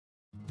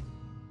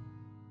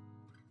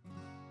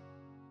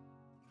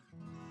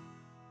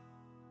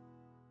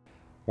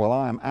Well,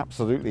 I am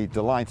absolutely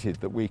delighted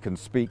that we can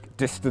speak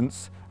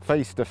distance,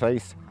 face to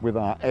face with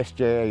our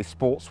SJA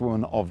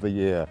Sportswoman of the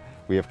Year.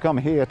 We have come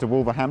here to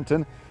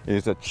Wolverhampton. It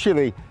is a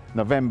chilly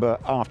November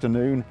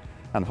afternoon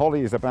and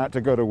Hollie is about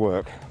to go to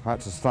work, about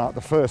to start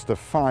the first of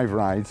 5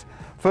 rides.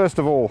 First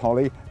of all,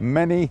 Hollie,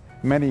 many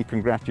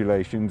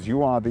congratulations.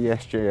 You are the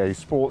SJA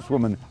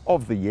Sportswoman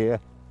of the Year.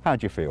 How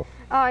do you feel?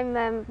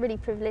 I'm really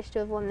privileged to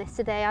have won this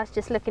today. I was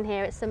just looking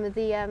here at some of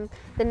the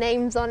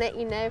names on it,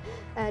 you know,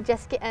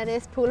 Jessica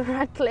Ennis, Paula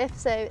Radcliffe,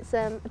 so it's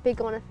a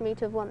big honour for me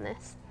to have won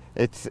this.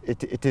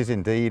 It is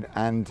indeed,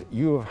 and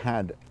you have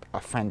had a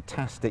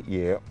fantastic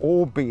year,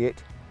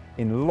 albeit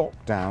in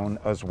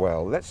lockdown as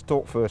well. Let's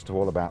talk first of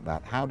all about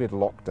that. How did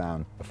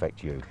lockdown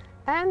affect you?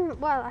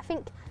 Well, I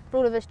think for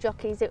all of us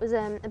jockeys it was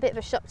a bit of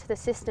a shock to the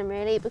system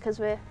really, because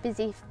we're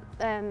busy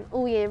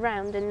all year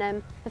round,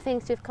 and for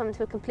things to have come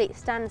to a complete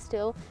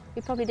standstill,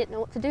 we probably didn't know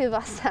what to do with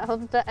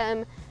ourselves, but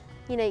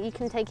you know, you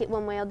can take it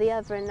one way or the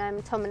other,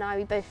 and Tom and I,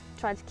 we both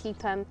tried to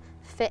keep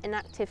fit and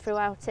active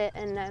throughout it,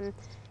 and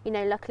you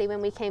know, luckily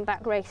when we came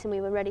back racing we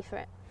were ready for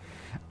it.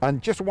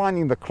 And just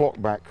winding the clock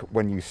back,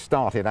 when you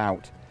started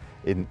out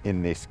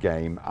in this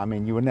game, I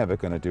mean, you were never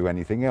going to do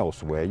anything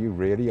else, were you,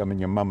 really? I mean,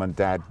 your mum and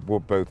dad were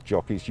both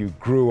jockeys. You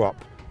grew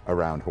up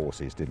around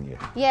horses, didn't you?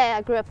 Yeah,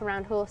 I grew up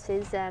around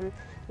horses,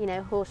 you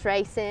know, horse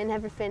racing,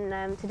 everything,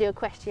 to do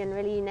equestrian,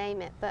 really, you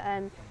name it. But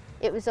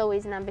it was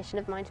always an ambition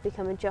of mine to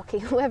become a jockey,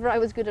 whether I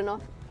was good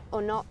enough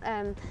or not.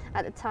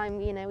 At the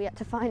time, you know, we had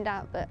to find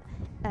out, but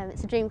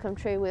it's a dream come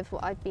true with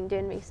what I've been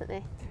doing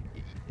recently.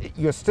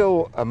 You're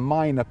still a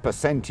minor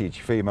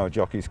percentage female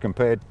jockeys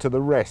compared to the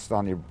rest,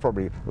 aren't you?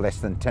 Probably less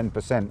than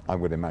 10%, I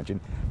would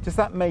imagine. Does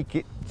that make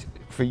it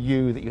for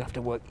you that you have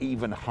to work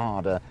even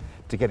harder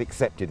to get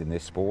accepted in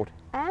this sport?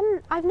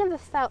 I've never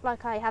felt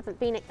like I haven't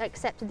been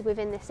accepted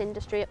within this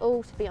industry at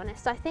all, to be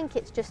honest. I think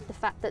it's just the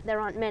fact that there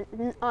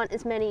aren't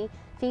as many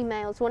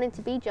females wanting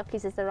to be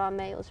jockeys as there are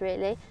males,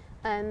 really.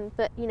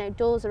 But you know,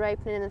 doors are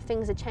opening and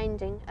things are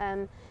changing,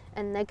 and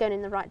they're going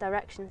in the right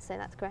direction, so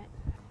that's great.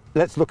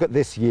 Let's look at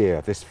this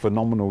year, this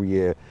phenomenal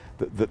year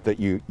that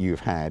you've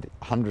had.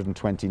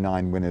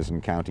 129 winners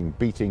and counting,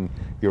 beating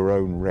your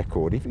own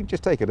record. If you could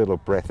just take a little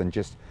breath and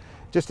just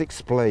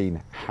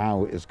explain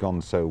how it has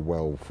gone so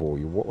well for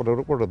you. What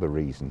are the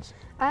reasons?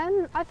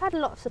 I've had a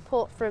lot of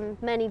support from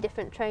many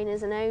different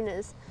trainers and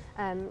owners,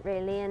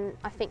 really, and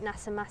I think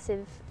that's a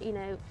massive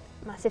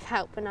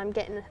help, and I'm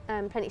getting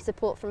plenty of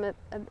support from a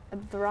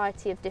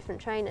variety of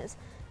different trainers.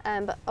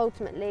 But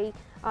ultimately,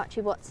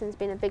 Archie Watson's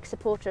been a big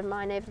supporter of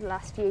mine over the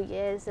last few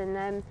years,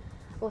 and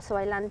also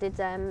I landed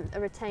a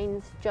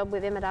retained job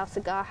with him at Al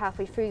Cigar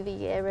halfway through the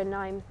year, and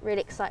I'm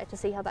really excited to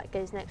see how that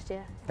goes next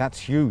year. That's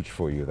huge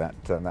for you, that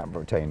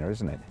retainer,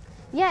 isn't it?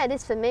 Yeah, it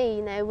is for me.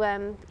 You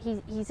know,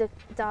 he's a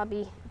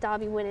Derby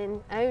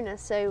winning owner,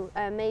 so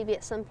maybe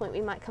at some point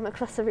we might come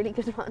across a really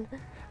good one.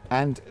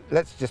 And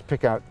let's just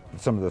pick out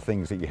some of the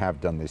things that you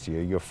have done this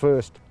year. Your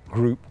first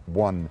Group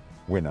 1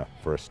 winner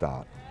for a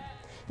start.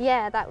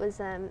 Yeah, that was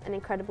an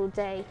incredible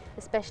day,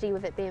 especially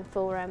with it being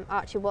for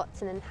Archie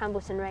Watson and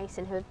Hambleton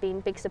Racing, who have been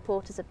big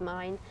supporters of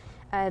mine.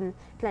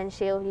 Glenn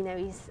Shield, you know,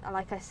 he's,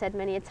 like I said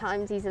many a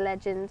times, he's a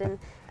legend,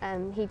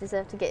 and he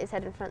deserved to get his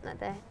head in front that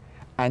day.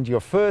 And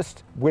your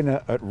first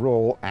winner at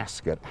Royal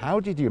Ascot,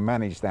 how did you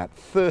manage that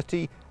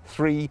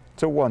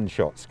 33-to-1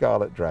 shot,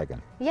 Scarlet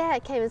Dragon? Yeah,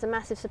 it came as a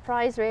massive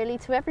surprise really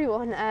to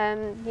everyone.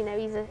 You know,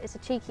 he's a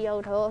cheeky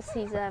old horse,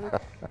 he's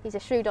a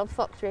shrewd old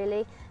fox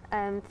really.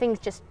 Things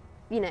just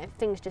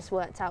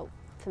worked out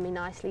for me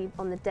nicely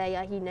on the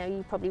day. You know,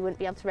 you probably wouldn't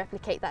be able to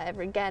replicate that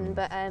ever again,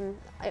 but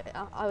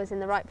I was in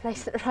the right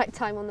place at the right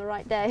time on the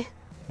right day.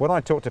 When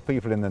I talk to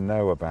people in the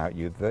know about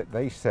you,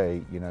 they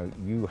say, you know,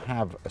 you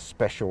have a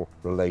special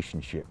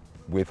relationship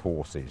with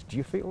horses. Do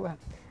you feel that?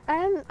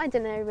 I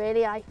don't know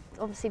really. I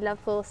obviously love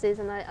horses,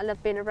 and I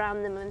love being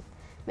around them, and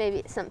maybe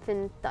it's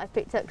something that I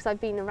picked up because I've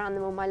been around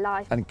them all my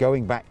life. And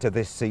going back to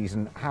this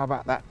season, how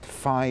about that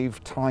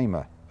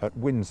 5-timer at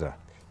Windsor?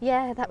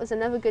 Yeah, that was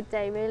another good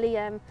day really,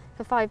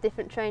 for 5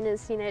 different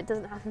trainers. You know, it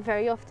doesn't happen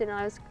very often.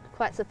 I was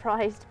quite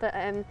surprised, but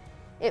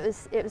it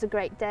was a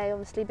great day.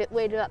 Obviously a bit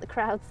weird about the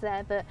crowds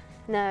there, but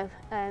no,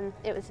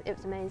 it was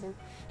amazing.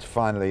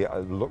 Finally, I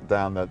look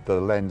down the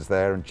lens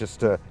there, and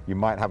just you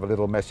might have a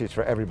little message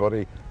for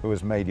everybody who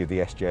has made you the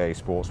SJA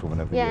Sportswoman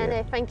of the Year. Yeah,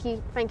 no, thank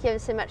you ever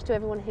so much to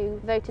everyone who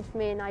voted for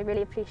me, and I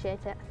really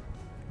appreciate it.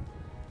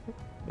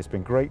 It's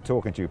been great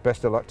talking to you.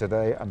 Best of luck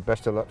today, and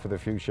best of luck for the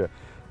future.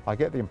 I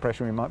get the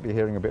impression we might be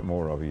hearing a bit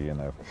more of you, you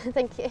know.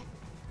 Thank you.